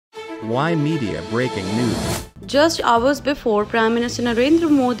Y Media breaking news. Just hours before Prime Minister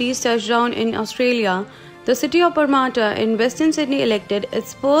Narendra Modi's touchdown in Australia, the city of Parramatta in Western Sydney elected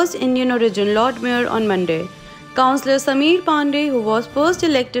its first Indian origin Lord Mayor on Monday. Councillor Sameer Pandey, who was first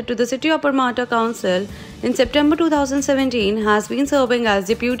elected to the City of Parramatta Council in September 2017, has been serving as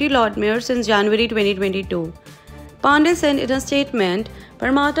Deputy Lord Mayor since January 2022. Pandey said in a statement,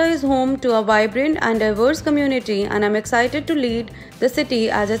 "Parramatta is home to a vibrant and diverse community, and I'm excited to lead the city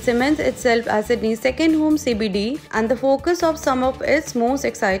as it cements itself as Sydney's second home CBD and the focus of some of its most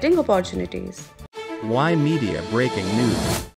exciting opportunities." Y Media breaking news.